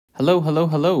Hello, hello,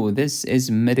 hello. This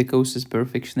is Medicosis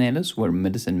Perfectionalis, where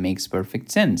medicine makes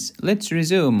perfect sense. Let's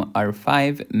resume our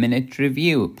 5-minute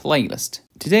review playlist.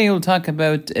 Today we'll talk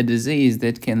about a disease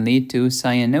that can lead to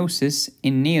cyanosis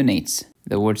in neonates.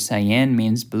 The word cyan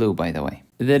means blue, by the way.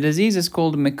 The disease is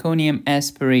called Meconium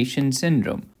Aspiration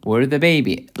Syndrome, where the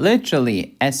baby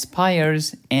literally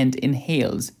aspires and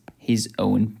inhales his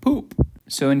own poop.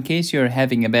 So in case you're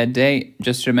having a bad day,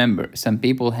 just remember, some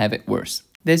people have it worse.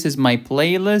 This is my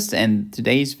playlist and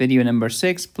today's video number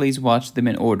 6. Please watch them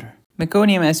in order.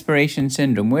 Meconium Aspiration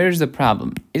Syndrome. Where's the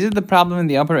problem? Is it the problem in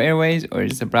the upper airways or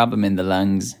is it the problem in the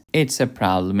lungs? It's a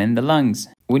problem in the lungs.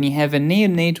 When you have a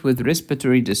neonate with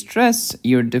respiratory distress,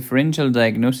 your differential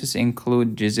diagnosis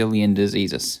include gazillion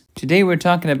diseases. Today we're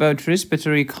talking about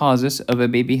respiratory causes of a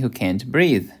baby who can't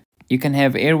breathe. You can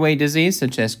have airway disease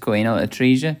such as choanal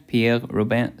atresia,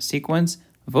 Pierre-Robin sequence,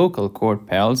 vocal cord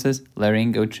paralysis,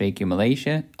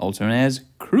 laryngotracheomalacia, also known as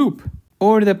croup.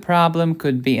 Or the problem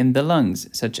could be in the lungs,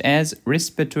 such as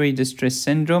respiratory distress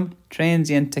syndrome,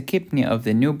 transient tachypnea of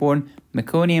the newborn,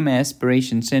 meconium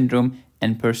aspiration syndrome,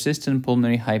 and persistent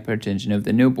pulmonary hypertension of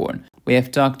the newborn. We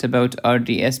have talked about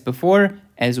RDS before,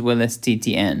 as well as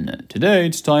TTN. Today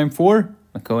it's time for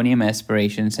meconium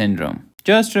aspiration syndrome.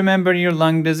 Just remember your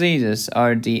lung diseases: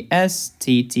 RDS,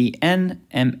 TTN,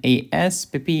 MAS,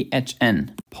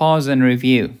 PPHN. Pause and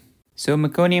review. So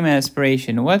meconium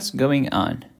aspiration, what's going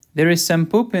on? There is some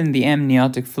poop in the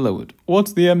amniotic fluid.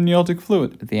 What's the amniotic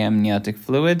fluid? The amniotic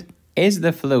fluid is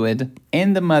the fluid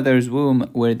in the mother's womb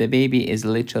where the baby is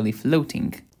literally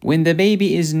floating. When the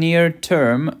baby is near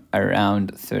term,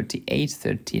 around 38,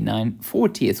 39,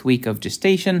 40th week of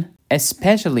gestation,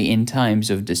 especially in times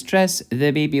of distress,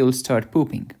 the baby will start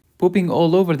pooping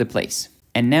all over the place.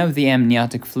 And now the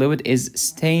amniotic fluid is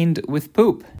stained with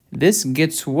poop. This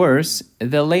gets worse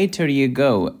the later you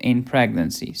go in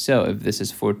pregnancy. So if this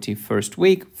is 41st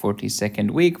week,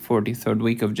 42nd week, 43rd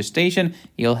week of gestation,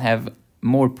 you'll have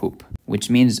more poop, which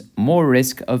means more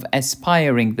risk of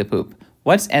aspiring the poop.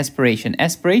 What's aspiration?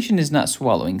 Aspiration is not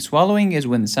swallowing. Swallowing is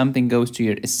when something goes to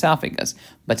your esophagus,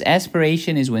 but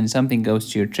aspiration is when something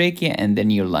goes to your trachea and then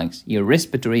your lungs, your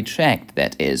respiratory tract,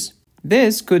 that is.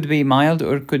 This could be mild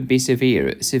or could be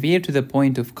severe. Severe to the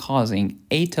point of causing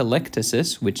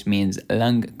atelectasis, which means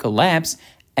lung collapse,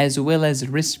 as well as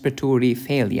respiratory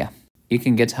failure. You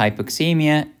can get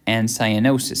hypoxemia and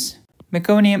cyanosis.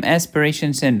 Meconium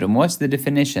Aspiration Syndrome. What's the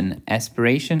definition?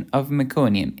 Aspiration of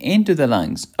meconium into the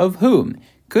lungs. Of whom?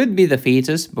 Could be the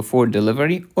fetus before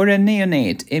delivery or a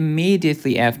neonate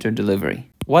immediately after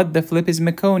delivery. What the flip is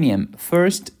meconium?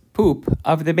 First poop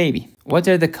of the baby. What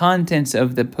are the contents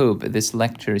of the poop? This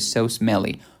lecture is so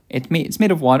smelly. It's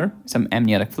made of water, some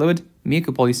amniotic fluid,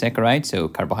 mucopolysaccharides, so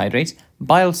carbohydrates,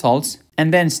 bile salts,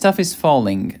 and then stuff is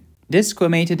falling.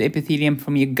 Desquamated epithelium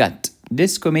from your gut,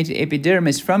 desquamated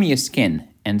epidermis from your skin,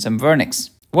 and some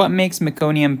vernix. What makes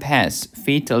meconium pass?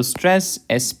 Fetal stress,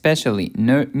 especially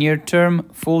near term,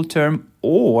 full term,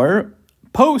 or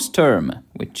post term,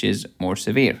 which is more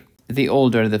severe. The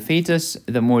older the fetus,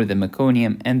 the more the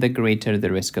meconium, and the greater the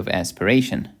risk of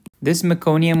aspiration. This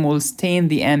meconium will stain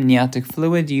the amniotic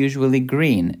fluid, usually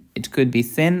green. It could be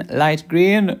thin, light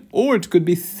green, or it could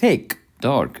be thick,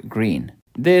 dark green.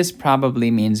 This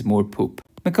probably means more poop.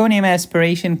 Meconium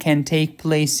aspiration can take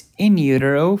place in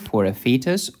utero for a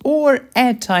fetus or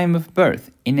at time of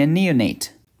birth in a neonate.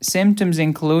 Symptoms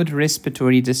include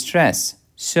respiratory distress,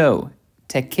 so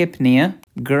tachypnea,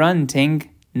 grunting,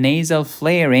 nasal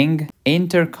flaring,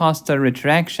 intercostal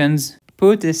retractions.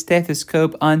 Put a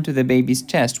stethoscope onto the baby's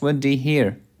chest. What do you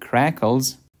hear?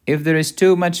 Crackles. If there is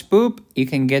too much poop, you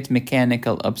can get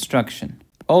mechanical obstruction.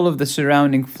 All of the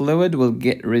surrounding fluid will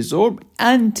get resorbed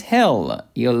until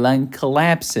your lung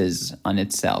collapses on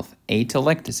itself.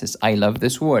 Atelectasis. I love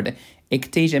this word.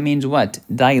 Ectasia means what?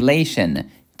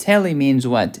 Dilation. Tele means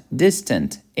what?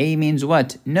 Distant. A means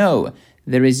what? No.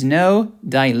 There is no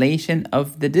dilation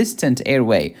of the distant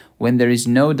airway. When there is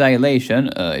no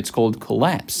dilation, it's called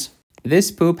collapse.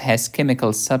 This poop has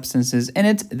chemical substances in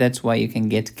it. That's why you can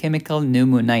get chemical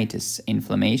pneumonitis,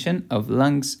 inflammation of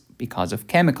lungs because of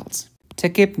chemicals.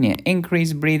 Tachypnea,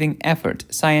 increased breathing effort,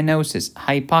 cyanosis,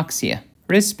 hypoxia.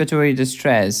 Respiratory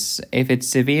distress. If it's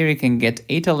severe, you can get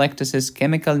atelectasis,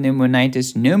 chemical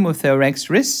pneumonitis, pneumothorax,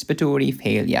 respiratory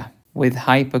failure with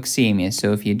hypoxemia.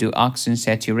 So if you do oxygen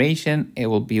saturation, it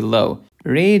will be low.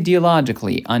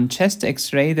 Radiologically, on chest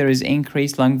x-ray, there is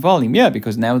increased lung volume. Yeah,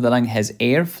 because now the lung has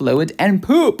air, fluid, and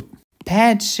poop.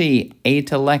 Patchy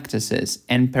atelectasis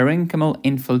and parenchymal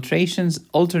infiltrations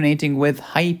alternating with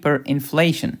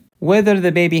hyperinflation. Whether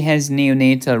the baby has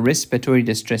neonatal respiratory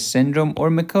distress syndrome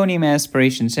or meconium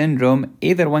aspiration syndrome,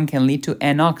 either one can lead to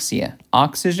anoxia.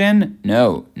 Oxygen?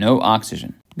 No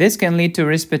oxygen. This can lead to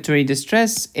respiratory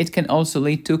distress. It can also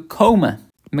lead to coma.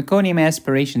 Meconium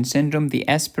aspiration syndrome, the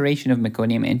aspiration of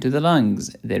meconium into the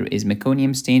lungs. There is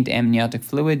meconium-stained amniotic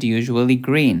fluid, usually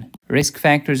green. Risk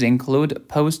factors include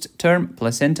post-term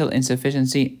placental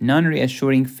insufficiency,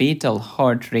 non-reassuring fetal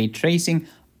heart rate tracing,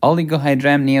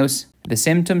 oligohydramnios. The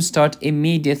symptoms start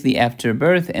immediately after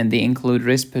birth and they include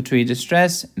respiratory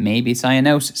distress, maybe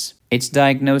cyanosis. It's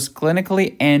diagnosed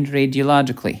clinically and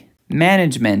radiologically.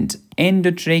 Management: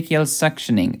 endotracheal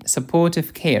suctioning,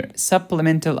 supportive care,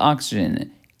 supplemental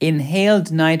oxygen,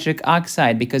 inhaled nitric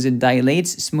oxide because it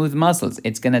dilates smooth muscles.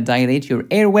 It's going to dilate your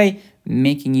airway,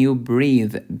 making you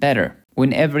breathe better.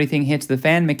 When everything hits the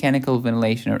fan, mechanical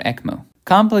ventilation or ECMO.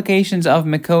 Complications of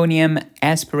meconium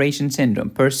aspiration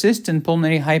syndrome: persistent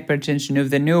pulmonary hypertension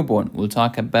of the newborn. We'll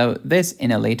talk about this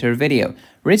in a later video.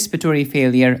 Respiratory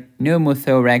failure,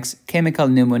 pneumothorax, chemical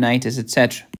pneumonitis,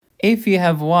 etc. If you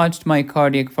have watched my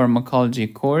cardiac pharmacology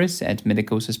course at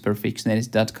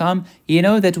medicosisperfectionalis.com, you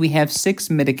know that we have 6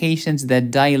 medications that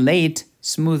dilate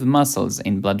smooth muscles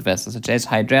in blood vessels, such as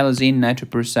hydralazine,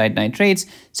 nitroprusside nitrates,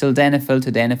 sildenafil,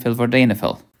 tadalafil,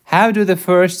 vardenafil. How do the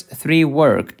first 3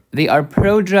 work? They are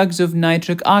prodrugs of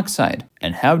nitric oxide.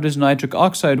 And how does nitric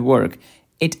oxide work?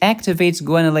 It activates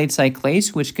guanylate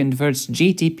cyclase, which converts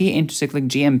GTP into cyclic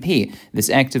GMP. This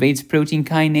activates protein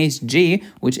kinase G,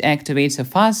 which activates a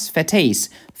phosphatase.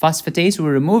 Phosphatase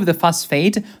will remove the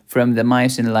phosphate from the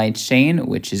myosin light chain,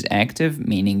 which is active,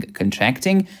 meaning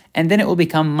contracting, and then it will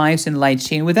become myosin light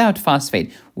chain without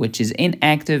phosphate, which is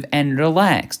inactive and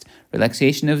relaxed.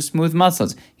 Relaxation of smooth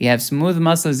muscles. You have smooth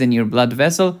muscles in your blood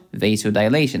vessel,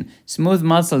 vasodilation. Smooth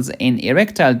muscles in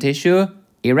erectile tissue,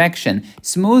 erection.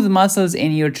 Smooth muscles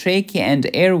in your trachea and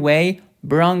airway,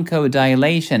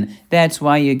 bronchodilation. That's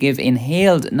why you give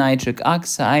inhaled nitric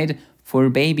oxide for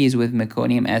babies with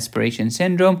meconium aspiration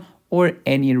syndrome or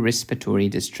any respiratory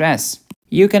distress.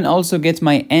 You can also get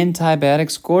my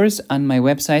antibiotics course on my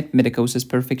website,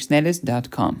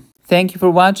 medicosisperfectionalis.com. Thank you for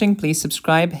watching. Please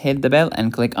subscribe, hit the bell,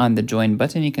 and click on the join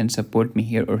button. You can support me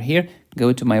here or here.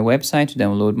 Go to my website to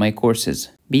download my courses.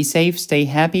 Be safe, stay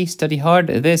happy, study hard.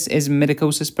 This is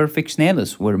Medicosis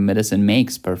Perfectionalis, where medicine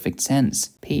makes perfect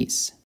sense. Peace.